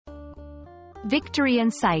Victory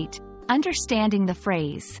in sight. Understanding the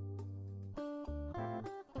phrase.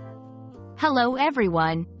 Hello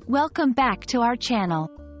everyone, welcome back to our channel.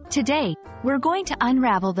 Today, we're going to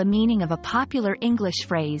unravel the meaning of a popular English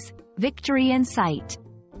phrase, victory in sight.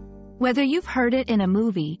 Whether you've heard it in a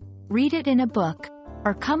movie, read it in a book,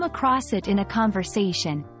 or come across it in a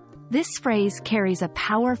conversation, this phrase carries a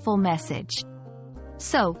powerful message.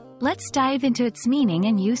 So, let's dive into its meaning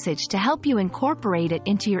and usage to help you incorporate it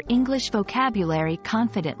into your English vocabulary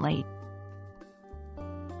confidently.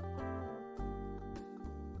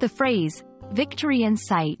 The phrase, victory in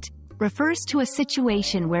sight, refers to a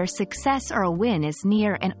situation where success or a win is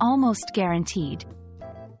near and almost guaranteed.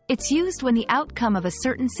 It's used when the outcome of a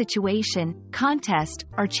certain situation, contest,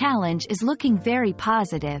 or challenge is looking very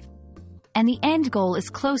positive, and the end goal is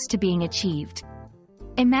close to being achieved.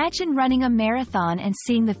 Imagine running a marathon and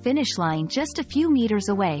seeing the finish line just a few meters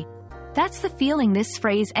away. That's the feeling this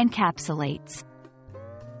phrase encapsulates.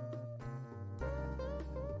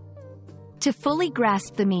 To fully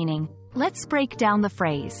grasp the meaning, let's break down the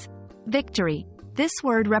phrase. Victory. This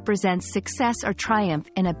word represents success or triumph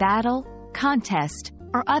in a battle, contest,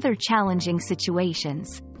 or other challenging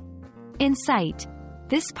situations. In sight.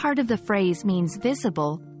 This part of the phrase means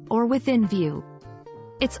visible, or within view.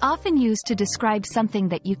 It's often used to describe something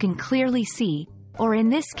that you can clearly see, or in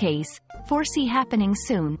this case, foresee happening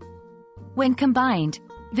soon. When combined,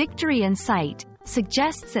 victory in sight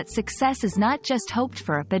suggests that success is not just hoped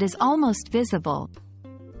for but is almost visible,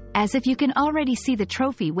 as if you can already see the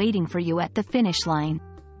trophy waiting for you at the finish line.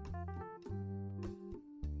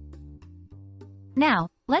 Now,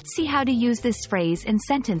 let's see how to use this phrase in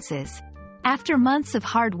sentences. After months of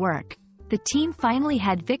hard work, the team finally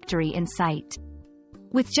had victory in sight.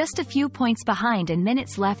 With just a few points behind and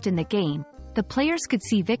minutes left in the game, the players could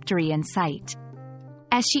see victory in sight.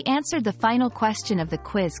 As she answered the final question of the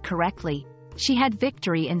quiz correctly, she had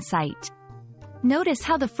victory in sight. Notice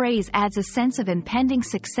how the phrase adds a sense of impending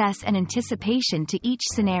success and anticipation to each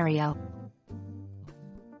scenario.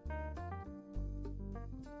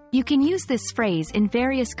 You can use this phrase in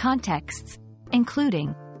various contexts,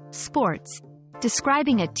 including sports,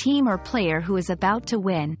 describing a team or player who is about to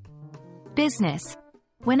win; business,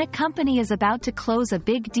 when a company is about to close a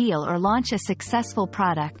big deal or launch a successful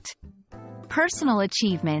product; personal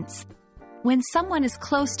achievements, when someone is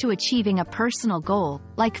close to achieving a personal goal,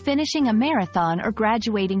 like finishing a marathon or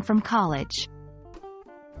graduating from college.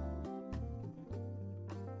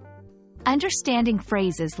 Understanding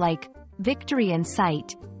phrases like victory in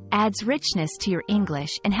sight adds richness to your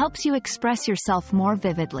English and helps you express yourself more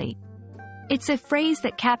vividly. It's a phrase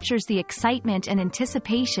that captures the excitement and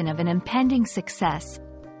anticipation of an impending success.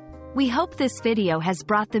 We hope this video has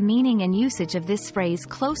brought the meaning and usage of this phrase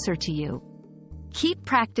closer to you. Keep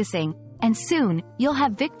practicing, and soon, you'll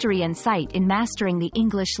have victory in sight in mastering the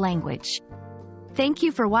English language. Thank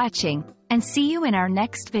you for watching, and see you in our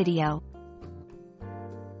next video.